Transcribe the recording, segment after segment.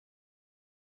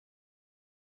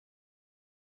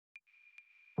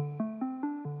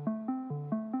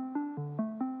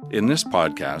In this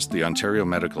podcast, the Ontario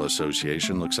Medical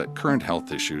Association looks at current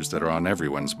health issues that are on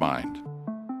everyone's mind.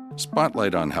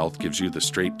 Spotlight on Health gives you the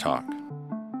straight talk.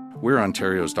 We're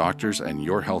Ontario's doctors, and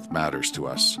your health matters to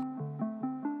us.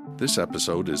 This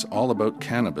episode is all about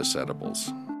cannabis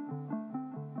edibles.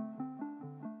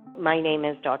 My name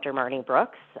is Dr. Marnie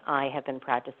Brooks. I have been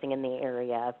practicing in the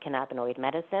area of cannabinoid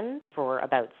medicine for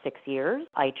about 6 years.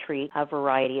 I treat a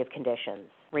variety of conditions,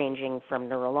 ranging from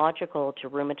neurological to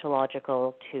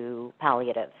rheumatological to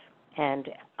palliative. And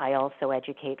I also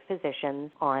educate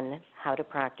physicians on how to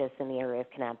practice in the area of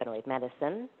cannabinoid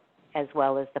medicine, as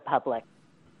well as the public.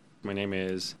 My name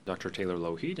is Dr. Taylor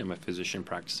Lougheed. I'm a physician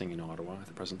practicing in Ottawa at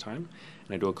the present time,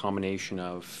 and I do a combination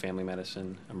of family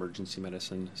medicine, emergency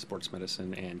medicine, sports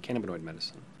medicine, and cannabinoid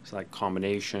medicine. So that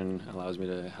combination allows me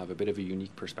to have a bit of a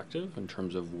unique perspective in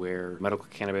terms of where medical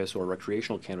cannabis or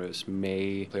recreational cannabis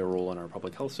may play a role in our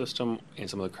public health system and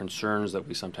some of the concerns that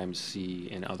we sometimes see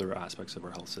in other aspects of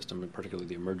our health system, and particularly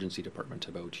the emergency department,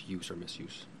 about use or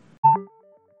misuse.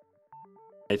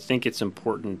 I think it's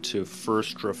important to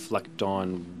first reflect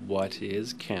on what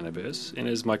is cannabis, in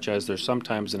as much as there's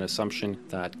sometimes an assumption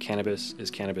that cannabis is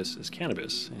cannabis is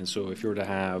cannabis. And so if you were to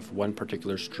have one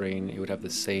particular strain, it would have the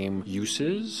same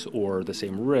uses or the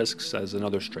same risks as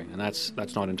another strain, and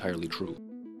that's not entirely true.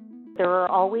 There are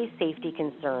always safety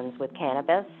concerns with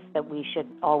cannabis that we should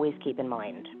always keep in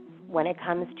mind. When it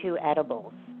comes to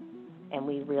edibles, and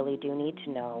we really do need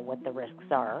to know what the risks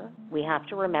are, we have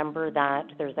to remember that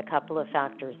there's a couple of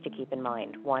factors to keep in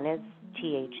mind. One is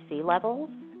THC levels,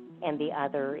 and the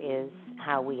other is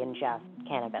how we ingest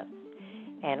cannabis.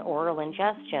 And oral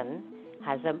ingestion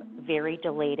has a very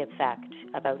delayed effect,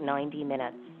 about 90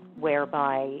 minutes,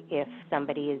 whereby if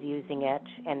somebody is using it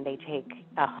and they take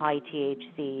a high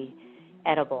THC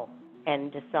edible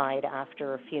and decide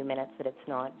after a few minutes that it's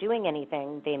not doing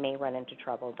anything, they may run into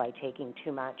trouble by taking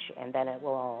too much, and then it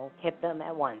will all hit them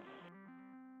at once.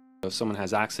 If someone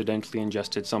has accidentally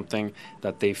ingested something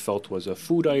that they felt was a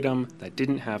food item that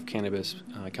didn't have cannabis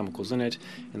chemicals in it,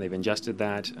 and they've ingested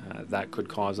that, that could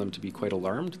cause them to be quite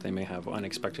alarmed. They may have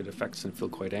unexpected effects and feel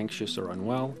quite anxious or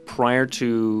unwell. Prior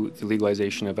to the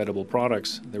legalization of edible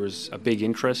products, there was a big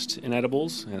interest in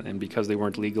edibles, and because they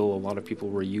weren't legal, a lot of people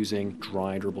were using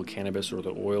dried herbal cannabis or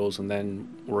the oils and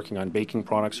then working on baking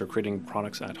products or creating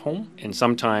products at home. And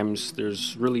sometimes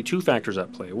there's really two factors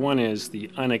at play. One is the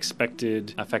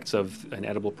unexpected effects of an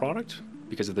edible product.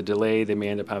 Because of the delay, they may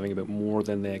end up having a bit more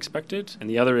than they expected. And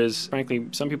the other is, frankly,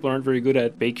 some people aren't very good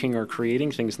at baking or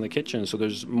creating things in the kitchen, so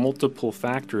there's multiple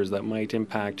factors that might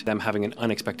impact them having an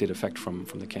unexpected effect from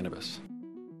the cannabis.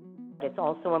 It's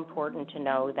also important to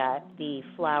know that the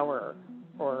flower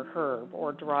or herb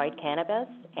or dried cannabis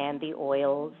and the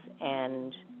oils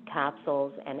and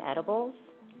capsules and edibles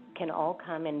can all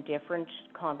come in different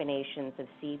combinations of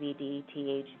CBD,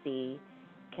 THC,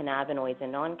 cannabinoids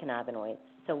and non-cannabinoids.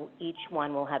 So each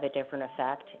one will have a different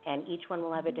effect, and each one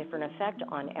will have a different effect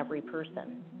on every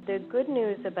person. The good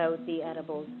news about the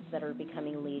edibles that are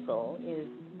becoming legal is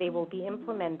they will be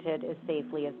implemented as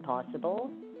safely as possible.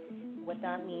 What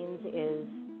that means is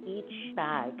each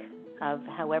bag of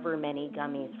however many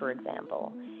gummies, for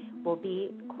example, will be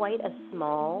quite a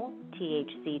small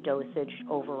THC dosage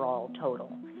overall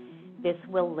total. This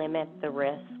will limit the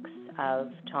risks of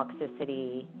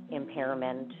toxicity,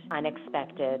 impairment,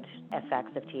 unexpected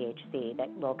effects of THC that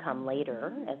will come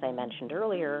later, as I mentioned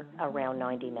earlier, around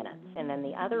 90 minutes. And then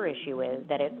the other issue is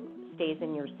that it stays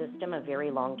in your system a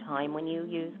very long time when you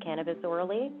use cannabis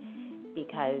orally,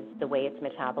 because the way it's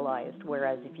metabolized,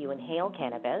 whereas if you inhale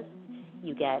cannabis,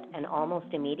 you get an almost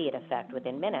immediate effect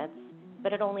within minutes,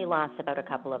 but it only lasts about a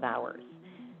couple of hours.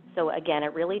 So again,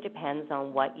 it really depends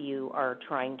on what you are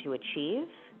trying to achieve,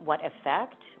 what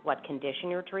effect, what condition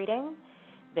you're treating,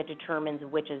 that determines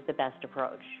which is the best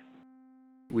approach.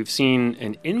 We've seen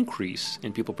an increase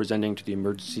in people presenting to the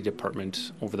emergency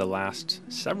department over the last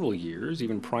several years,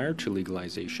 even prior to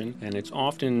legalization, and it's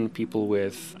often people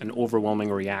with an overwhelming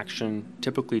reaction,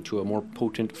 typically to a more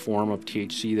potent form of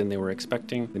THC than they were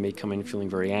expecting. They may come in feeling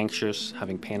very anxious,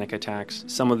 having panic attacks.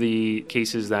 Some of the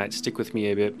cases that stick with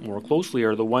me a bit more closely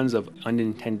are the ones of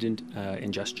unintended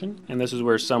ingestion, and this is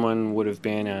where someone would have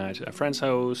been at a friend's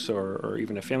house or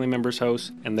even a family member's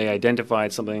house, and they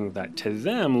identified something that to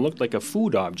them looked like a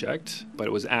food object, but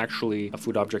it was actually a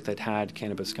food object that had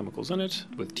cannabis chemicals in it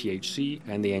with THC,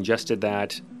 and they ingested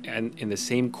that and in the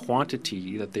same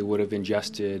quantity that they would have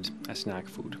ingested a snack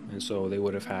food. And so they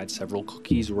would have had several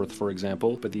cookies worth, for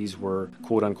example, but these were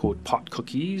quote-unquote pot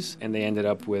cookies, and they ended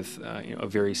up with a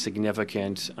very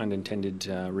significant unintended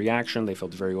reaction. They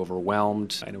felt very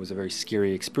overwhelmed, and it was a very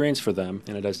scary experience for them.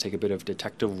 And it does take a bit of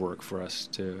detective work for us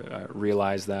to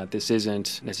realize that this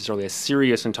isn't necessarily a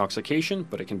serious intoxication,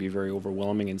 but it can be very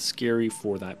overwhelming and scary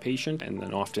for that patient, and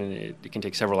then often it can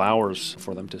take several hours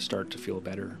for them to start to feel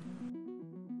better.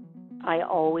 I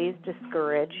always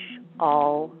discourage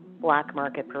all black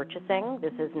market purchasing.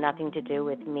 This has nothing to do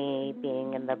with me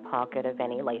being in the pocket of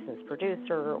any licensed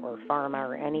producer or pharma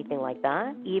or anything like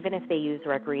that. Even if they use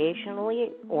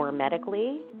recreationally or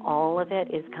medically, all of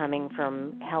it is coming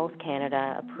from Health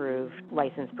Canada approved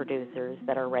licensed producers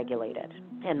that are regulated.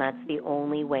 And that's the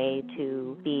only way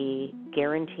to be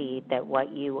guaranteed that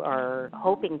what you are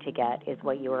hoping to get is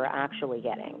what you are actually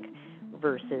getting,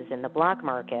 versus in the black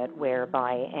market,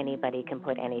 whereby anybody can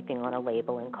put anything on a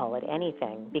label and call it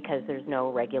anything, because there's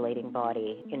no regulating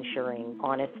body ensuring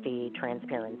honesty,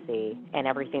 transparency, and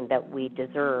everything that we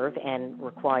deserve and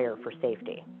require for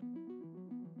safety.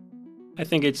 I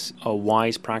think it's a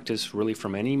wise practice really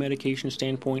from any medication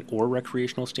standpoint or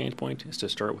recreational standpoint is to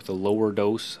start with a lower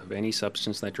dose of any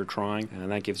substance that you're trying, and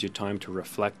that gives you time to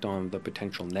reflect on the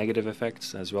potential negative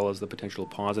effects as well as the potential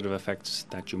positive effects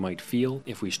that you might feel.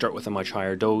 If we start with a much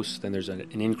higher dose, then there's an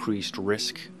increased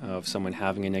risk of someone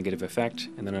having a negative effect,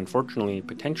 and then unfortunately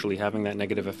potentially having that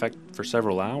negative effect for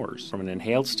several hours. From an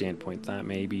inhaled standpoint, that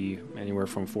may be anywhere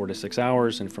from 4 to 6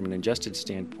 hours, and from an ingested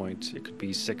standpoint, it could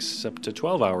be 6 up to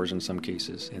 12 hours in some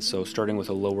cases. And so starting with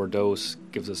a lower dose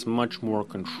gives us much more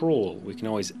control. We can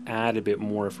always add a bit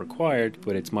more if required,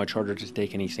 but it's much harder to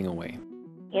take anything away.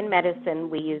 In medicine,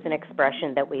 we use an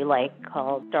expression that we like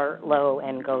called start low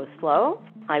and go slow.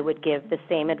 I would give the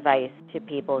same advice to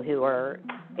people who are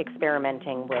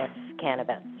experimenting with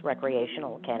cannabis,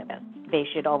 recreational cannabis. They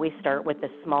should always start with the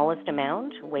smallest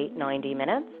amount, wait 90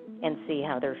 minutes, and see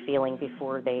how they're feeling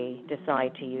before they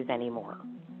decide to use any more.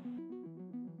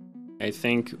 I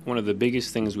think one of the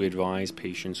biggest things we advise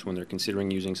patients when they're considering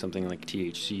using something like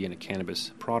THC in a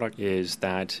cannabis product is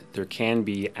that there can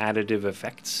be additive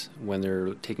effects when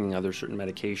they're taking other certain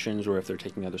medications or if they're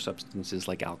taking other substances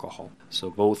like alcohol. So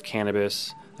both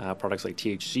cannabis products like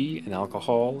THC and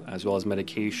alcohol, as well as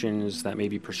medications that may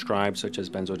be prescribed such as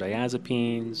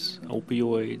benzodiazepines,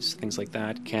 opioids, things like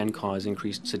that, can cause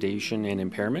increased sedation and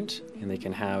impairment, and they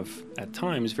can have at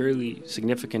times very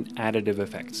significant additive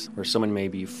effects where someone may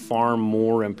be far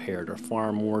more impaired or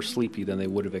far more sleepy than they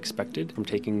would have expected from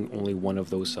taking only one of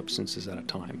those substances at a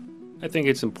time. I think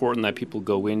it's important that people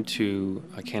go into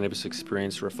a cannabis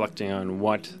experience reflecting on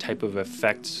what type of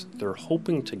effects they're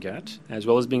hoping to get, as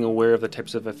well as being aware of the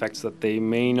types of effects that they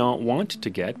may not want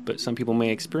to get, but some people may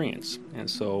experience. And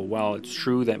so while it's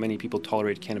true that many people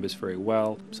tolerate cannabis very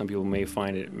well, some people may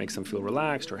find it makes them feel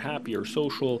relaxed or happy or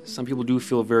social, some people do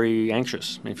feel very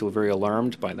anxious and feel very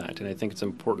alarmed by that. And I think it's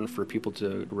important for people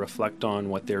to reflect on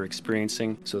what they're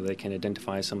experiencing so they can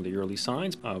identify some of the early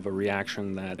signs of a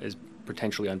reaction that is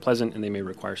potentially unpleasant and they may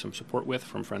require some support with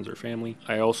from friends or family.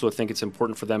 I also think it's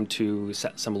important for them to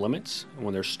set some limits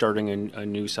when they're starting a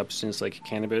new substance like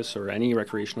cannabis or any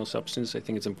recreational substance. I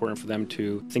think it's important for them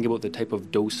to think about the type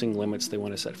of dosing limits they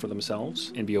want to set for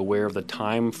themselves and be aware of the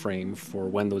time frame for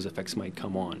when those effects might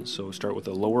come on. So start with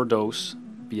a lower dose,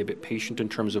 be a bit patient in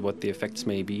terms of what the effects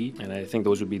may be, and I think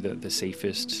those would be the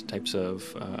safest types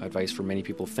of advice for many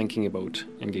people thinking about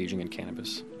engaging in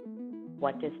cannabis.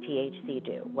 What does THC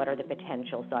do? What are the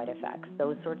potential side effects?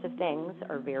 Those sorts of things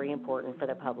are very important for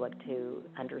the public to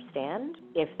understand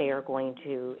if they are going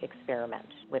to experiment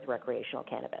with recreational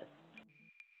cannabis.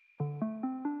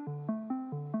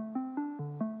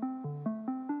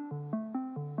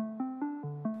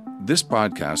 This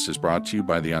podcast is brought to you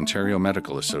by the Ontario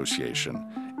Medical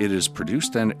Association. It is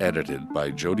produced and edited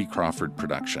by Jody Crawford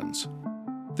Productions.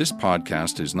 This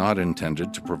podcast is not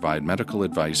intended to provide medical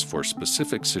advice for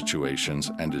specific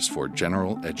situations and is for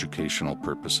general educational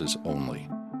purposes only.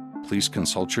 Please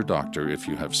consult your doctor if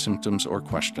you have symptoms or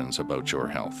questions about your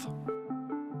health.